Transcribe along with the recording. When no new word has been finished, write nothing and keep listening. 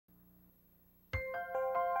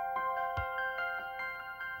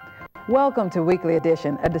Welcome to Weekly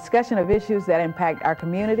Edition, a discussion of issues that impact our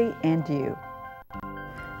community and you.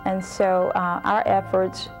 And so our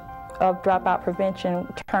efforts of dropout prevention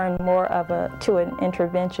turn more to an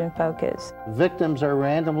intervention focus. Victims are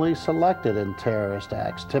randomly selected in terrorist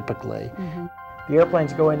acts, typically. Mm-hmm. The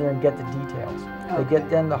airplanes go in there and get the details. Okay. They get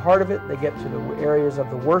then the heart of it, they get to the areas of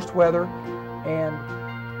the worst weather, and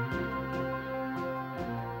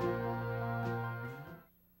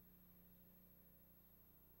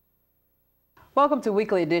Welcome to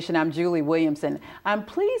Weekly Edition. I'm Julie Williamson. I'm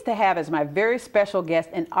pleased to have as my very special guest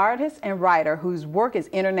an artist and writer whose work is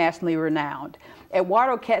internationally renowned.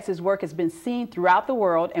 Eduardo Kac's work has been seen throughout the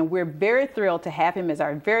world, and we're very thrilled to have him as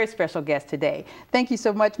our very special guest today. Thank you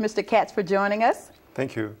so much, Mr. Kac, for joining us.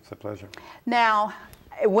 Thank you. It's a pleasure. Now,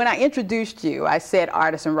 when I introduced you, I said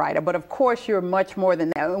artist and writer, but of course you're much more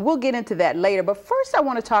than that, and we'll get into that later. But first I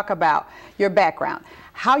want to talk about your background,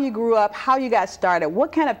 how you grew up, how you got started,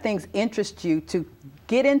 what kind of things interest you to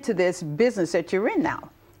get into this business that you're in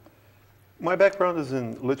now? My background is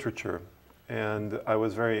in literature, and I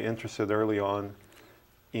was very interested early on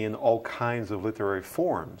in all kinds of literary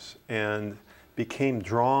forms and became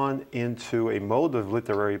drawn into a mode of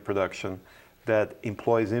literary production that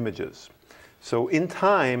employs images. So in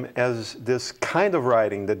time, as this kind of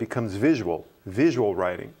writing that becomes visual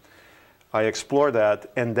writing, I explored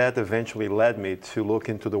that, and that eventually led me to look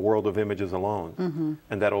into the world of images alone. Mm-hmm.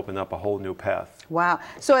 And that opened up a whole new path. Wow.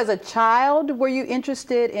 So as a child, were you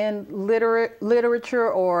interested in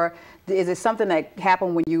literature, or is it something that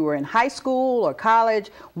happened when you were in high school or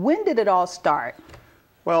college? When did it all start?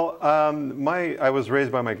 Well, I was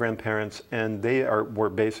raised by my grandparents, and they were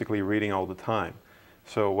basically reading all the time.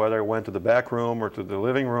 So whether I went to the back room or to the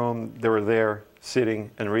living room, they were there sitting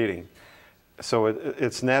and reading. So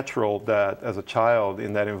it's natural that as a child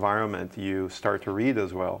in that environment, you start to read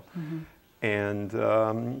as well. Mm-hmm.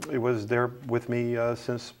 And it was there with me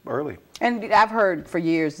since early. And I've heard for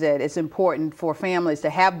years that it's important for families to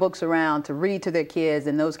have books around to read to their kids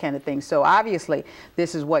and those kind of things. So obviously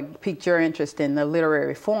this is what piqued your interest in the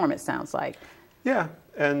literary form, it sounds like. Yeah.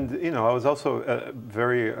 And, you know, I was also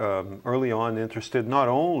very early on interested not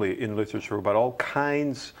only in literature, but all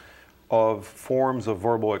kinds of forms of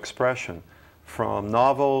verbal expression, from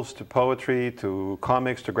novels to poetry to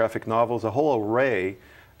comics to graphic novels, a whole array.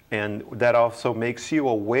 And that also makes you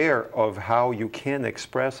aware of how you can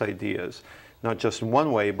express ideas, not just in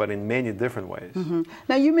one way, but in many different ways. Mm-hmm.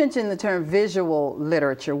 Now, you mentioned the term visual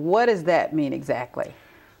literature. What does that mean exactly?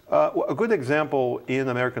 A good example in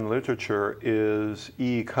American literature is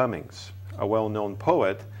E. Cummings, a well-known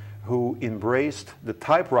poet who embraced the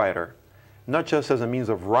typewriter, not just as a means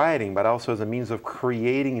of writing, but also as a means of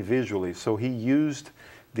creating visually. So he used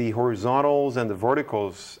the horizontals and the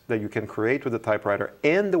verticals that you can create with the typewriter,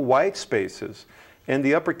 and the white spaces, and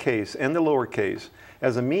the uppercase and the lowercase,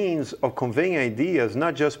 as a means of conveying ideas,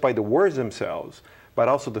 not just by the words themselves, but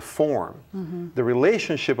also the form, mm-hmm. the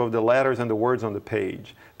relationship of the letters and the words on the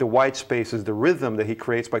page, the white spaces, the rhythm that he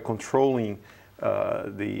creates by controlling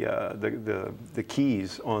the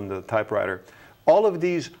keys on the typewriter. All of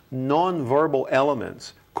these non-verbal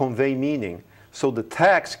elements convey meaning. So the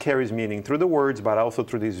text carries meaning through the words, but also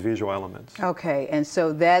through these visual elements. Okay, and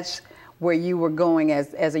so that's where you were going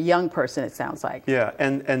as a young person, it sounds like. Yeah,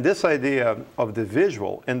 and this idea of the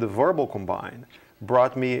visual and the verbal combined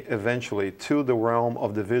brought me eventually to the realm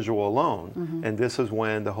of the visual alone. Mm-hmm. And this is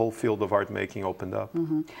when the whole field of art making opened up.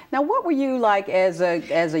 Mm-hmm. Now, what were you like as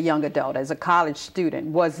a young adult, as a college student?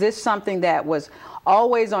 Was this something that was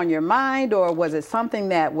always on your mind, or was it something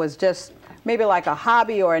that was just maybe like a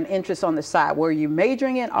hobby or an interest on the side? Were you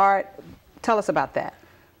majoring in art? Tell us about that.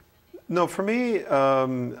 No, for me,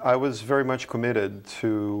 I was very much committed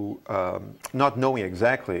to not knowing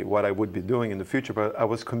exactly what I would be doing in the future, but I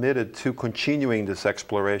was committed to continuing this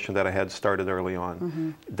exploration that I had started early on.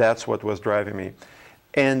 Mm-hmm. That's what was driving me.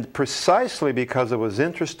 And precisely because I was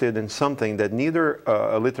interested in something that neither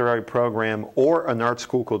a literary program or an art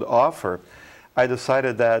school could offer, I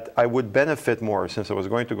decided that I would benefit more, since I was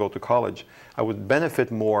going to go to college, I would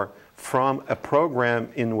benefit more from a program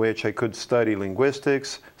in which I could study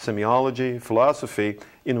linguistics, semiology, philosophy,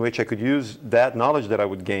 in which I could use that knowledge that I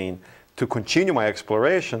would gain to continue my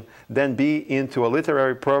exploration, than be into a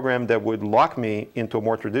literary program that would lock me into a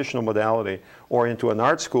more traditional modality, or into an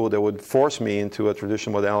art school that would force me into a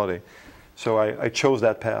traditional modality. So I chose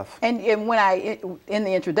that path. And when in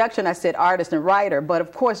the introduction, I said artist and writer, but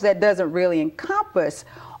of course that doesn't really encompass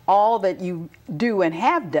all that you do and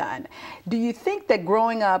have done. Do you think that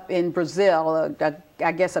growing up in Brazil,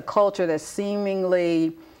 I guess a culture that's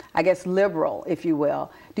seemingly, I guess, liberal, if you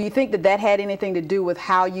will, do you think that that had anything to do with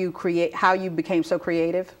how you became so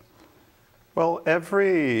creative? Well,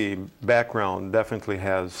 every background definitely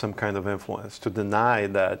has some kind of influence. To deny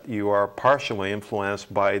that you are partially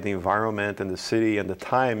influenced by the environment and the city and the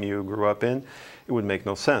time you grew up in, it would make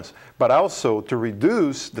no sense. But also to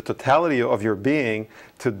reduce the totality of your being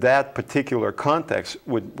to that particular context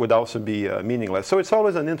would also be meaningless. So it's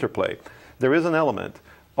always an interplay. There is an element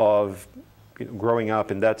of growing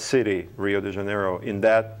up in that city, Rio de Janeiro, in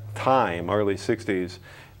that time, early 60s,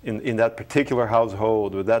 in that particular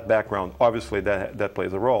household with that background. Obviously that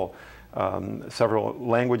plays a role. Several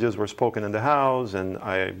languages were spoken in the house, and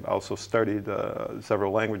I also studied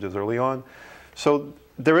several languages early on. So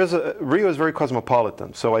Rio is very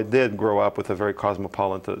cosmopolitan, so I did grow up with a very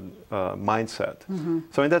cosmopolitan mindset. Mm-hmm.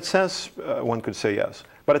 So in that sense, one could say yes.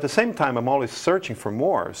 But at the same time, I'm always searching for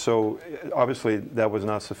more, so obviously that was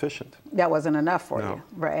not sufficient. That wasn't enough for you,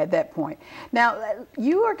 right, at that point. Now,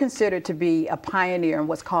 you are considered to be a pioneer in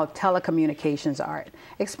what's called telecommunications art.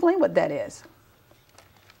 Explain what that is.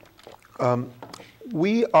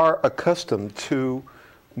 We are accustomed to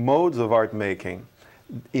modes of art making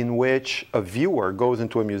in which a viewer goes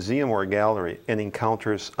into a museum or a gallery and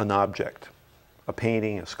encounters an object, a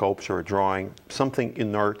painting, a sculpture, a drawing, something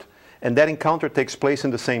inert, and that encounter takes place in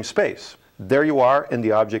the same space. There you are, and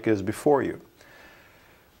the object is before you.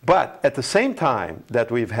 But at the same time that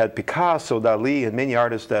we've had Picasso, Dali, and many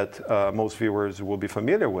artists that most viewers will be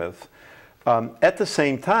familiar with, at the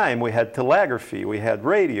same time we had telegraphy, we had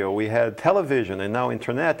radio, we had television, and now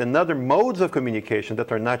internet, and other modes of communication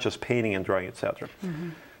that are not just painting and drawing, etc. Mm-hmm.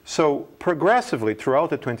 So progressively throughout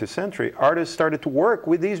the 20th century, artists started to work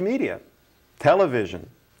with these media, television,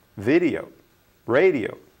 video,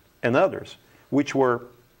 radio, and others, which were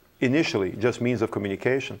initially just means of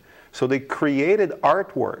communication. So they created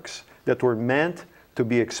artworks that were meant to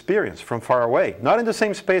be experienced from far away, not in the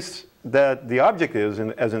same space that the object is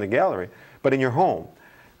as in the gallery, but in your home,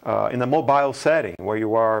 in a mobile setting where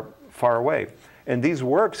you are far away. And these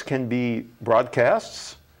works can be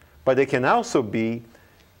broadcasts, but they can also be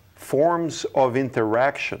forms of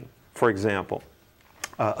interaction. For example,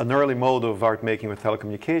 an early mode of art making with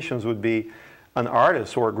telecommunications would be an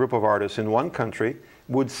artist or a group of artists in one country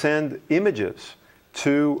would send images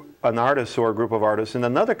to an artist or a group of artists in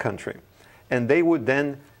another country. And they would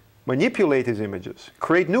then manipulate these images,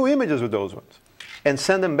 create new images with those ones, and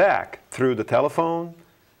send them back through the telephone,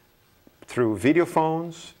 through video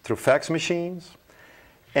phones, through fax machines.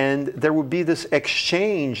 And there would be this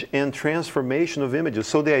exchange and transformation of images.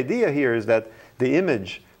 So the idea here is that the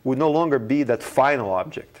image would no longer be that final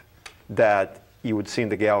object that you would see in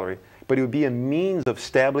the gallery, but it would be a means of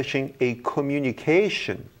establishing a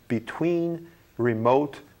communication between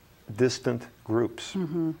remote, distant groups.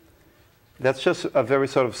 Mm-hmm. That's just a very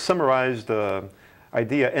sort of summarized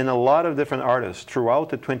idea, and a lot of different artists throughout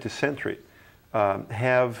the 20th century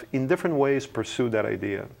have in different ways pursued that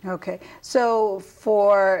idea. Okay, so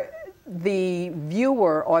for the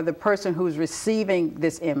viewer or the person who's receiving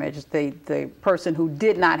this image, the person who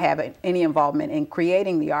did not have any involvement in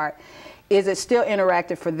creating the art, is it still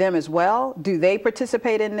interactive for them as well? Do they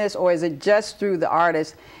participate in this, or is it just through the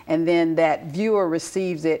artist and then that viewer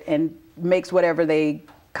receives it and makes whatever they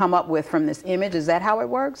come up with from this image? Is that how it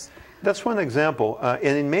works? That's one example.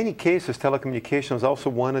 And in many cases, telecommunications also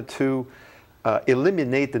wanted to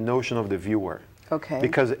eliminate the notion of the viewer. Okay.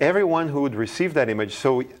 Because everyone who would receive that image,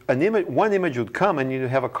 so one image would come and you'd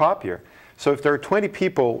have a copier. So if there are 20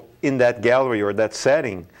 people in that gallery or that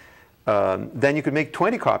setting, then you could make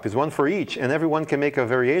 20 copies, one for each, and everyone can make a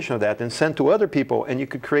variation of that and send to other people, and you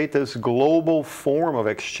could create this global form of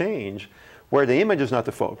exchange where the image is not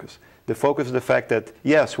the focus. The focus is the fact that,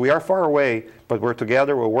 yes, we are far away, but we're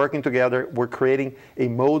together, we're working together, we're creating a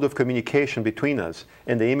mode of communication between us,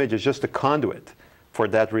 and the image is just a conduit for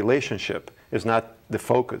that relationship. It's not the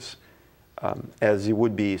focus, as you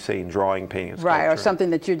would be, say, in drawing, painting, sculpture. Right, or something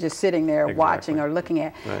that you're just sitting there watching or looking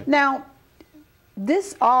at. Right. Now,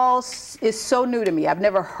 this all is so new to me. I've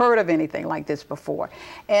never heard of anything like this before.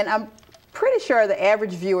 And I'm pretty sure the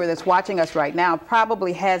average viewer that's watching us right now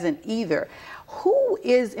probably hasn't either. Who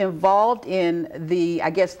is involved in the, I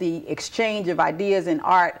guess, the exchange of ideas in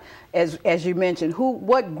art, as you mentioned?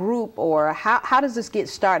 What group, or how does this get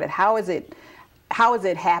started? How is it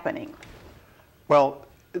happening? Well,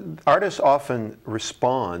 artists often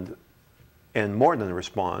respond, and more than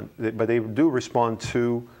respond, but they do respond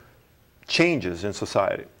to changes in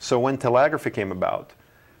society. So when telegraphy came about,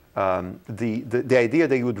 the idea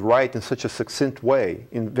that you would write in such a succinct way,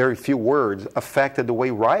 in very few words, affected the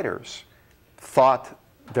way writers thought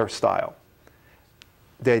their style.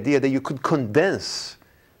 The idea that you could condense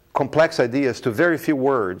complex ideas to very few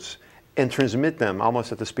words and transmit them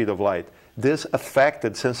almost at the speed of light. This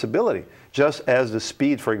affected sensibility, just as the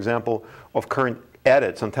speed, for example, of current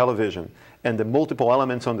edits on television and the multiple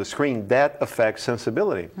elements on the screen, that affects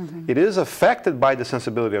sensibility. It is affected by the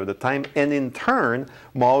sensibility of the time, and in turn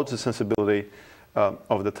molds the sensibility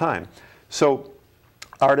of the time. So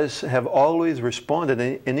artists have always responded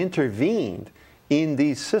and intervened in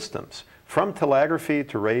these systems, from telegraphy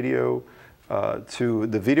to radio to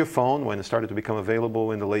the video phone when it started to become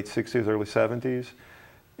available in the late 60s, early 70s.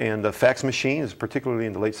 And the fax machines, particularly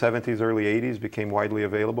in the late 70s, early 80s, became widely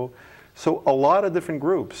available. So a lot of different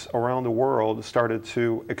groups around the world started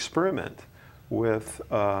to experiment with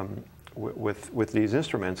these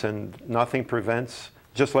instruments, and nothing prevents,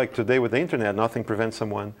 just like today with the internet, nothing prevents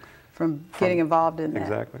someone from getting involved in that.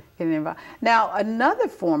 Exactly. Getting involved. Now, another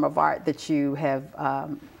form of art that you have,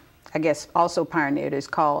 I guess, also pioneered is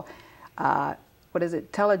called, what is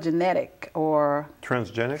it, telegenetic or?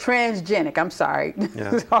 Transgenic? Transgenic, I'm sorry.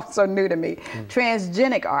 Yeah. It's also new to me.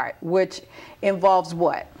 Transgenic art, which involves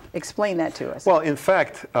what? Explain that to us. Well, in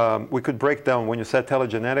fact, we could break down, when you said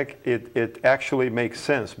telegenetic, it actually makes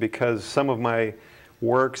sense, because some of my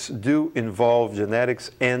works do involve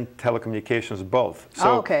genetics and telecommunications both.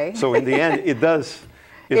 So, okay. So in the end, it does.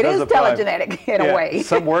 It does is apply. telegenetic in a way.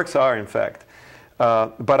 Some works are, in fact.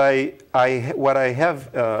 But what I have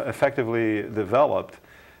effectively developed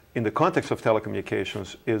in the context of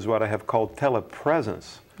telecommunications is what I have called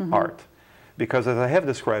telepresence art. Because as I have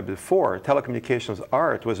described before, telecommunications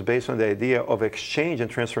art was based on the idea of exchange and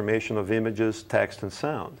transformation of images, text, and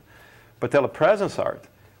sound. But telepresence art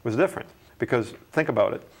was different, because think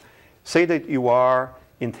about it. Say that you are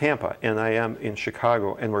in Tampa and I am in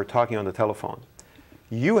Chicago and we're talking on the telephone.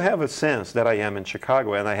 You have a sense that I am in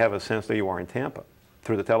Chicago and I have a sense that you are in Tampa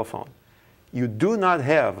through the telephone. You do not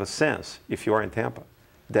have a sense, if you are in Tampa,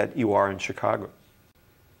 that you are in Chicago.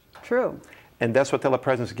 True. And that's what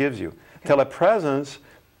telepresence gives you. Okay. Telepresence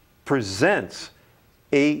presents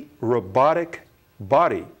a robotic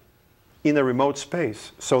body in a remote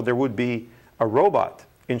space. So there would be a robot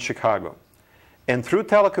in Chicago. And through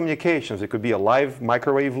telecommunications, it could be a live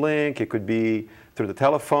microwave link, it could be through the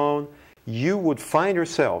telephone, you would find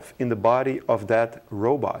yourself in the body of that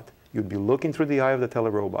robot. You'd be looking through the eye of the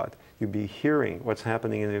telerobot. You'd be hearing what's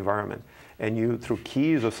happening in the environment. And you, through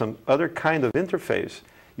keys or some other kind of interface,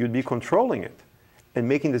 you'd be controlling it and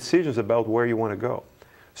making decisions about where you want to go.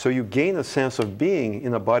 So you gain a sense of being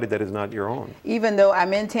in a body that is not your own. Even though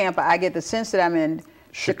I'm in Tampa, I get the sense that I'm in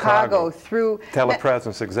Chicago through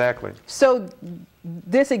telepresence, exactly. So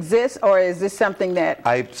this exists, or is this something that...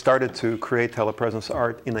 I started to create telepresence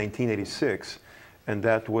art in 1986, and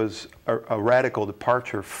that was a radical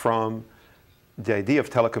departure from the idea of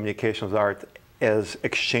telecommunications art as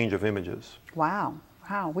exchange of images. Wow.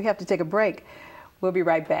 Wow. We have to take a break. We'll be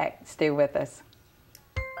right back. Stay with us.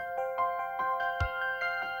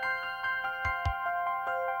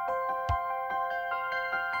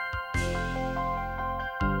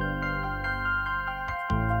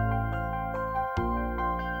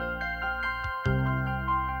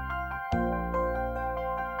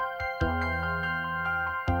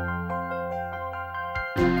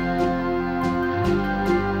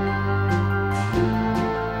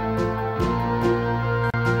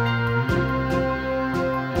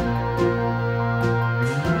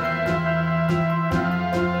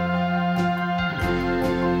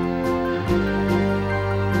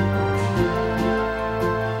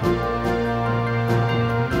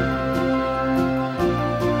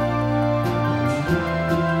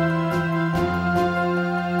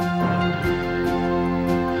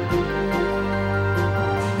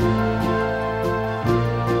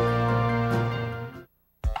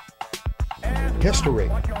 History,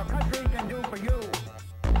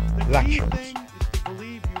 lectures,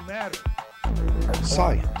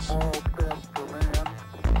 science,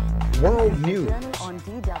 world news,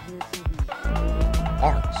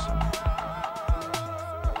 arts,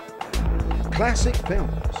 classic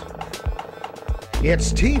films.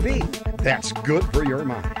 It's TV that's good for your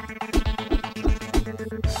mind.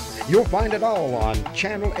 You'll find it all on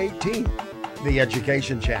Channel 18, the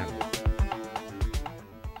Education Channel.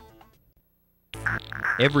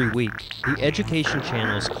 Every week, the Education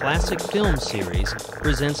Channel's classic film series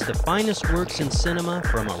presents the finest works in cinema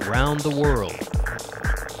from around the world.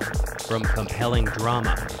 From compelling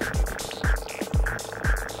drama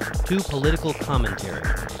to political commentary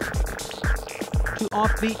to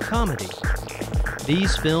offbeat comedy,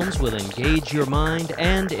 these films will engage your mind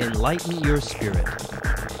and enlighten your spirit.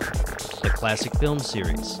 The Classic Film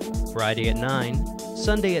Series, Friday at 9,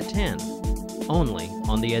 Sunday at 10, only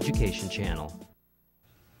on the Education Channel.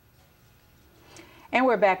 And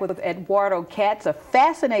we're back with Eduardo Kac, a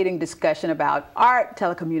fascinating discussion about art,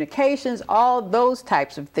 telecommunications, all those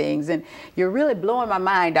types of things. And you're really blowing my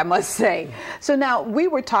mind, I must say. So now, we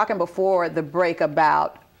were talking before the break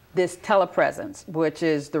about this telepresence, which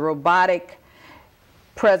is the robotic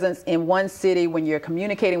presence in one city when you're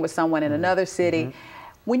communicating with someone in another city.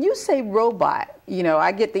 When you say robot, you know,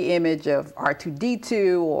 I get the image of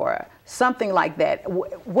R2-D2 or something like that.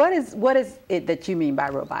 What is it that you mean by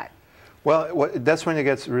robot? Well, that's when it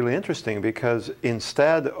gets really interesting, because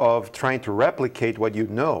instead of trying to replicate what you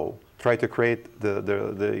know, try to create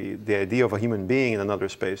the idea of a human being in another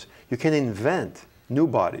space, you can invent new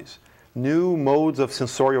bodies, new modes of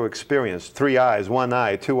sensorial experience. 3 eyes, 1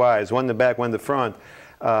 eye, 2 eyes, one in the back, one in the front.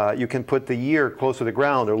 You can put the ear close to the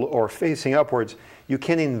ground or facing upwards. You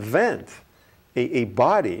can invent a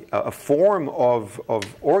body, a form of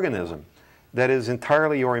organism that is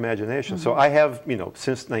entirely your imagination. So I have, you know,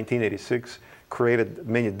 since 1986, created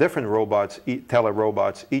many different robots,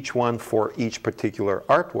 tele-robots, each one for each particular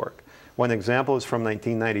artwork. One example is from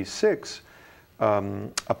 1996,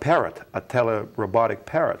 a parrot, a tele-robotic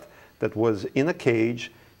parrot that was in a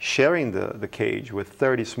cage, sharing the cage with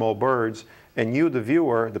 30 small birds, and you, the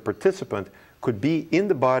viewer, the participant, could be in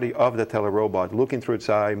the body of the tele-robot, looking through its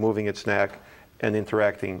eye, moving its neck, and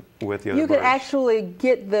interacting with the other birds. You could actually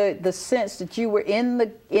get the sense that you were in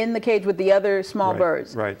the cage with the other small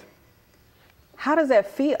birds. Right. How does that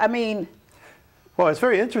feel? I mean... Well, it's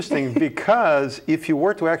very interesting because if you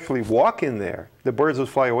were to actually walk in there, the birds would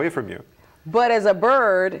fly away from you. But as a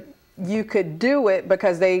bird, you could do it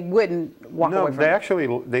because they wouldn't walk away from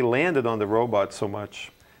you. They landed on the robot so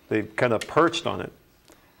much, they kind of perched on it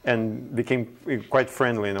and became quite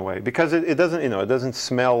friendly in a way, because it doesn't, you know, it doesn't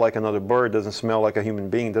smell like another bird, doesn't smell like a human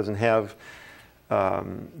being, doesn't have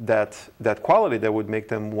that quality that would make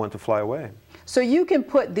them want to fly away. So you can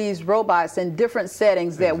put these robots in different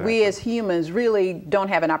settings that we as humans really don't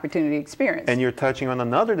have an opportunity to experience. And you're touching on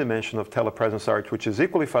another dimension of telepresence art, which is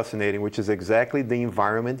equally fascinating, which is exactly the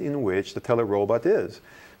environment in which the tele-robot is.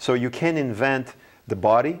 So you can invent the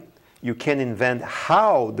body. You can invent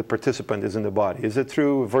how the participant is in the body. Is it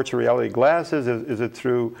through virtual reality glasses? Is it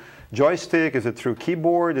through joystick? Is it through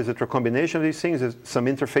keyboard? Is it through a combination of these things? Is it some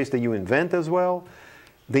interface that you invent as well?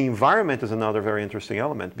 The environment is another very interesting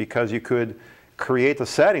element, because you could create a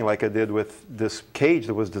setting like I did with this cage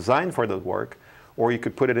that was designed for that work, or you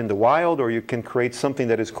could put it in the wild, or you can create something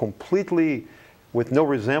that is completely with no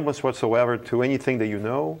resemblance whatsoever to anything that you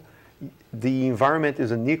know. The environment is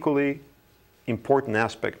an equally important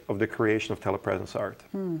aspect of the creation of telepresence art.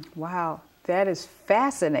 Wow, that is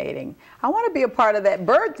fascinating. I want to be a part of that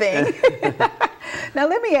bird thing. Now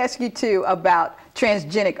let me ask you too about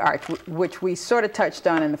transgenic art, which we sort of touched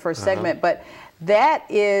on in the first segment, but that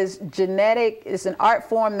is genetic, it's an art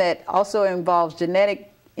form that also involves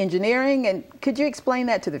genetic engineering, and could you explain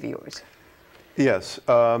that to the viewers? Yes,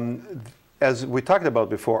 as we talked about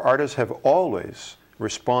before, artists have always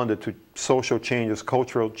responded to social changes,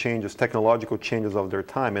 cultural changes, technological changes of their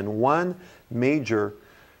time. And one major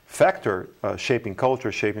factor shaping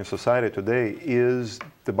culture, shaping society today is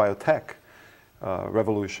the biotech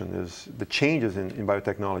revolution, is the changes in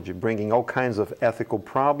biotechnology, bringing all kinds of ethical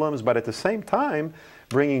problems, but at the same time,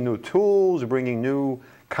 bringing new tools, bringing new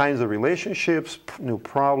kinds of relationships, new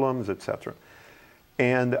problems, etc.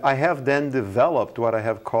 And I have then developed what I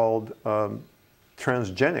have called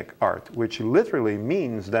transgenic art, which literally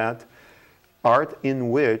means that art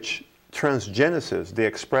in which transgenesis, the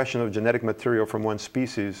expression of genetic material from one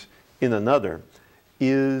species in another,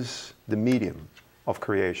 is the medium of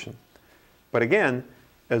creation. But again,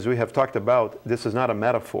 as we have talked about, this is not a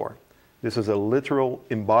metaphor. This is a literal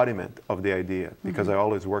embodiment of the idea, because I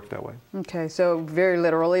always work that way. Okay, so very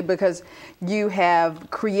literally, because you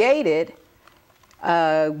have created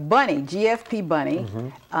a bunny, GFP bunny,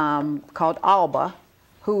 called Alba,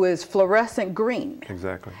 who is fluorescent green.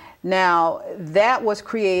 Exactly. Now, that was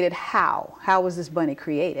created how? How was this bunny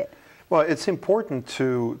created? Well, it's important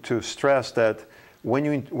to stress that when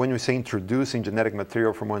you say introducing genetic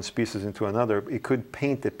material from one species into another, it could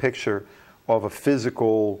paint a picture of a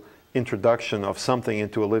physical introduction of something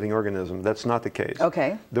into a living organism. That's not the case.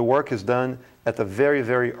 Okay. The work is done at a very,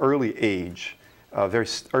 very early age, a very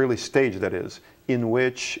early stage, that is, in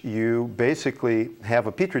which you basically have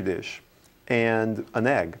a petri dish and an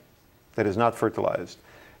egg that is not fertilized.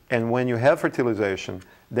 And when you have fertilization,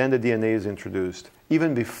 then the DNA is introduced,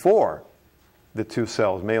 even before the two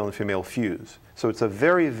cells, male and female, fuse. So it's a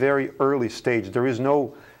very, very early stage. There is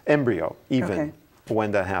no embryo even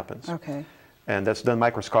when that happens. Okay. And that's done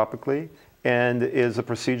microscopically, and is a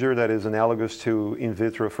procedure that is analogous to in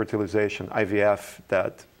vitro fertilization, IVF,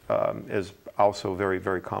 that is also very,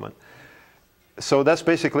 very common. So that's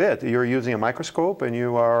basically it. You're using a microscope and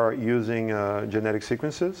you are using genetic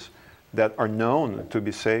sequences that are known to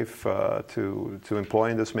be safe to employ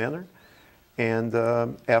in this manner. And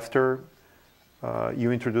after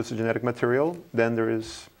you introduce the genetic material, then there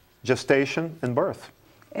is gestation and birth.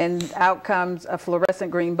 And out comes a fluorescent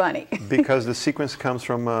green bunny. Because the sequence comes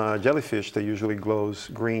from a jellyfish that usually glows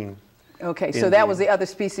green. Okay, so that was the other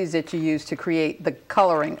species that you used to create the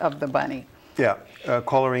coloring of the bunny. Yeah,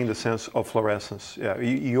 coloring in the sense of fluorescence. Yeah,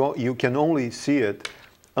 you can only see it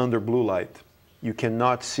under blue light. You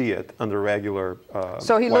cannot see it under regular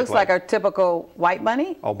so he looks like a typical white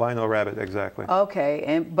bunny? Albino rabbit, exactly.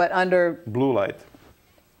 Okay, but under blue light,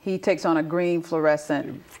 he takes on a green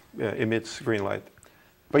fluorescent. Emits green light.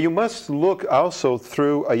 But you must look also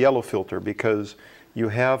through a yellow filter, because you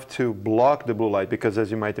have to block the blue light, because as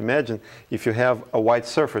you might imagine, if you have a white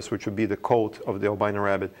surface, which would be the coat of the albino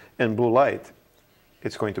rabbit, and blue light,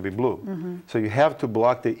 it's going to be blue. Mm-hmm. So you have to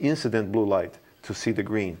block the incident blue light to see the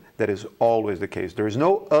green. That is always the case. There is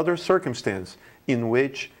no other circumstance in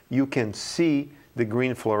which you can see the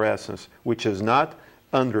green fluorescence, which is not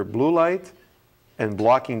under blue light and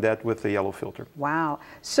blocking that with the yellow filter. Wow.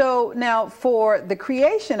 So now for the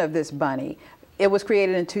creation of this bunny, it was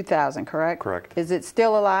created in 2000, correct? Correct. Is it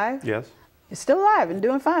still alive? Yes. It's still alive and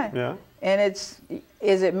doing fine? Yeah. And is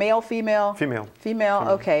it male, female? Female. Female,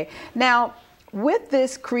 okay. Now, with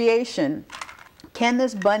this creation, can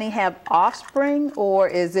this bunny have offspring, or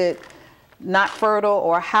is it not fertile,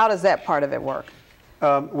 or how does that part of it work?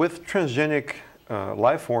 With transgenic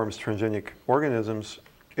life forms, transgenic organisms,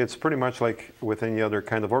 it's pretty much like with any other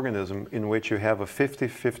kind of organism in which you have a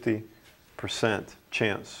 50-50%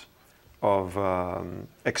 chance of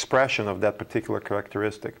expression of that particular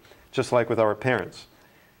characteristic. Just like with our parents.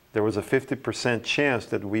 There was a 50% chance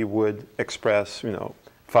that we would express,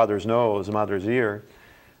 father's nose, mother's ear,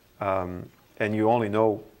 and you only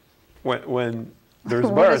know when there's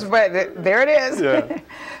birth. There it is. Yeah.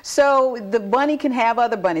 So the bunny can have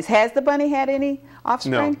other bunnies. Has the bunny had any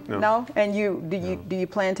offspring? No. And do you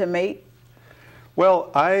plan to mate?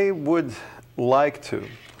 Well, I would like to,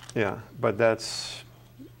 yeah, but that's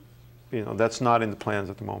not in the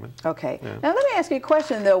plans at the moment. Okay. Yeah. Now let me ask you a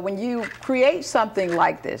question though. When you create something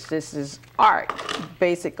like this is art,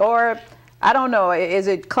 basic, or I don't know, is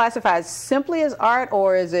it classified simply as art,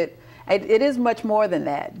 or is it is much more than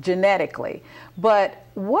that, genetically. But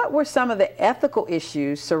what were some of the ethical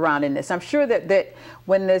issues surrounding this? I'm sure that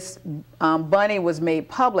when this bunny was made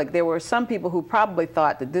public, there were some people who probably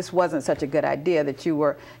thought that this wasn't such a good idea, that you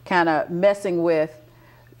were kind of messing with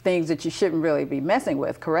things that you shouldn't really be messing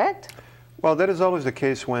with, correct? Well, that is always the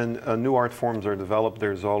case when new art forms are developed.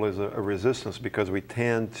 There's always a resistance, because we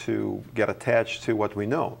tend to get attached to what we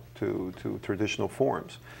know, to traditional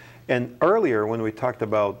forms. And earlier, when we talked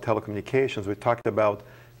about telecommunications, we talked about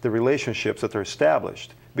the relationships that are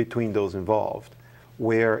established between those involved,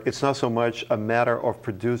 where it's not so much a matter of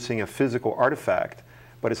producing a physical artifact,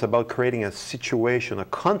 but it's about creating a situation, a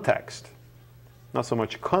context, not so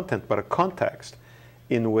much content, but a context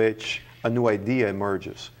in which a new idea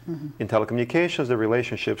emerges. Mm-hmm. In telecommunications, the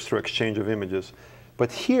relationships through exchange of images.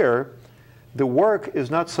 But here, the work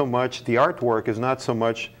is not so much, the artwork is not so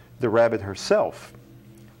much the rabbit herself.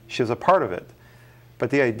 She's a part of it. But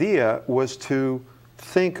the idea was to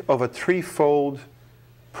think of a threefold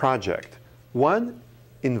project. One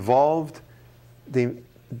involved the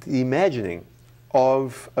imagining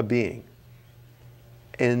of a being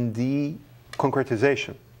and the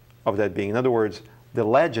concretization of that being. In other words, the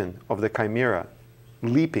legend of the chimera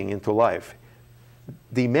leaping into life,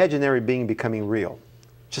 the imaginary being becoming real.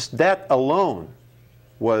 Just that alone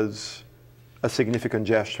was a significant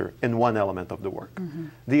gesture in one element of the work. Mm-hmm.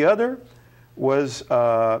 The other was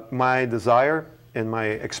my desire and my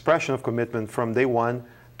expression of commitment from day one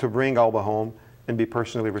to bring Alba home and be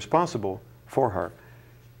personally responsible for her,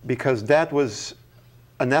 because that was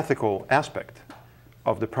an ethical aspect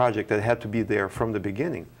of the project that had to be there from the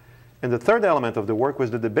beginning. And the third element of the work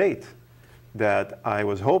was the debate that I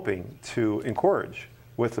was hoping to encourage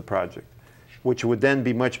with the project, which would then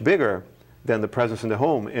be much bigger than the presence in the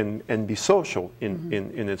home and be social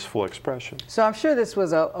in its full expression. So I'm sure this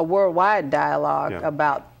was a worldwide dialogue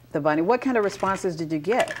about the bunny. What kind of responses did you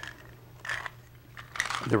get?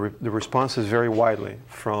 The responses vary widely,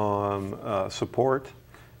 from support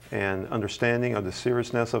and understanding of the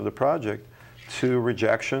seriousness of the project to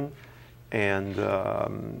rejection, and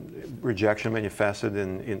rejection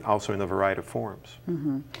manifested also in a variety of forms.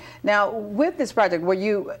 Mm-hmm. Now, with this project, were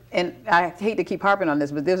you, and I hate to keep harping on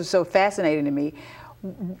this, but this is so fascinating to me,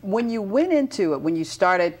 When you went into it, when you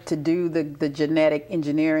started to do the genetic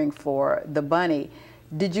engineering for the bunny,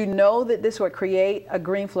 did you know that this would create a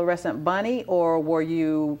green fluorescent bunny, or were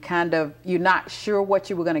you you're not sure what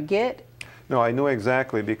you were going to get? No, I knew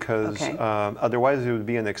exactly, because Okay. Otherwise it would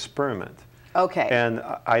be an experiment. Okay. And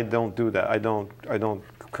I don't do that. I don't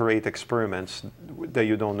create experiments that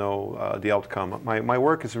you don't know the outcome. My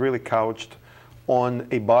work is really couched on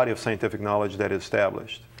a body of scientific knowledge that is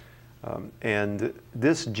established. And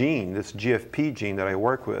this gene, this GFP gene that I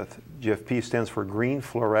work with, GFP stands for green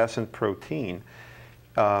fluorescent protein,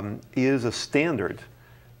 is a standard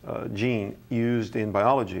gene used in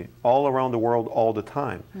biology all around the world all the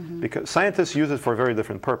time. Because scientists use it for a very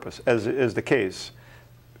different purpose, as is the case.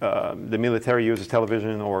 The military uses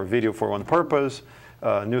television or video for one purpose.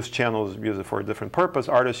 News channels use it for a different purpose.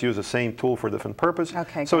 Artists use the same tool for a different purpose.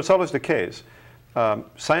 Okay, so it's always the case.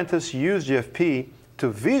 Scientists use GFP to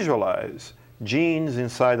visualize genes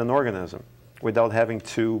inside an organism without having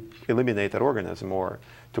to eliminate that organism or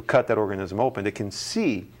to cut that organism open. They can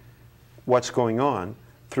see what's going on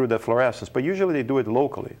through the fluorescence, but usually they do it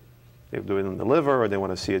locally. They do it in the liver, or they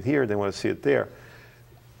want to see it here, they want to see it there.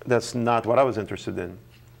 That's not what I was interested in.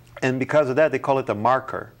 And because of that, they call it a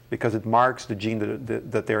marker, because it marks the gene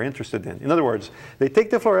that they're interested in. In other words, they take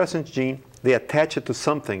the fluorescence gene, they attach it to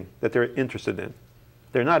something that they're interested in.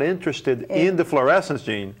 They're not interested in the fluorescence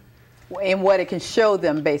gene. In what it can show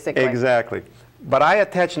them, basically. Exactly. But I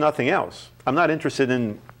attach nothing else. I'm not interested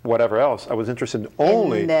in whatever else. I was interested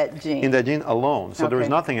only in that gene alone. So there was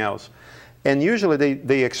Okay. nothing else. And usually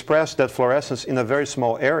they express that fluorescence in a very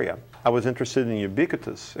small area. I was interested in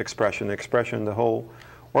ubiquitous expression in the whole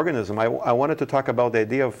organism. I wanted to talk about the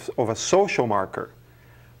idea of a social marker.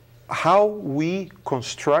 How we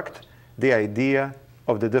construct the idea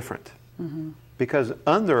of the different. Because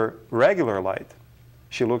under regular light,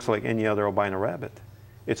 she looks like any other albino rabbit.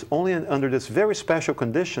 It's only under this very special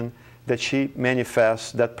condition that she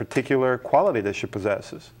manifests that particular quality that she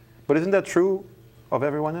possesses. But isn't that true of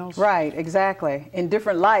everyone else? Right, exactly. In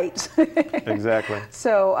different lights. Exactly.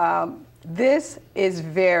 So this is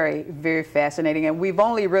very, very fascinating, and we've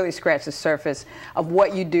only really scratched the surface of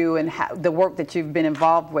what you do and the work that you've been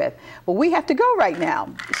involved with. But we have to go right now.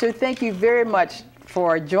 So thank you very much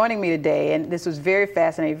for joining me today, and this was very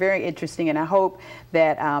fascinating, very interesting, and I hope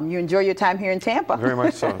that you enjoy your time here in Tampa. Very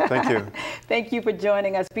much so. Thank you. Thank you for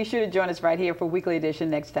joining us. Be sure to join us right here for Weekly Edition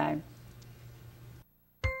next time.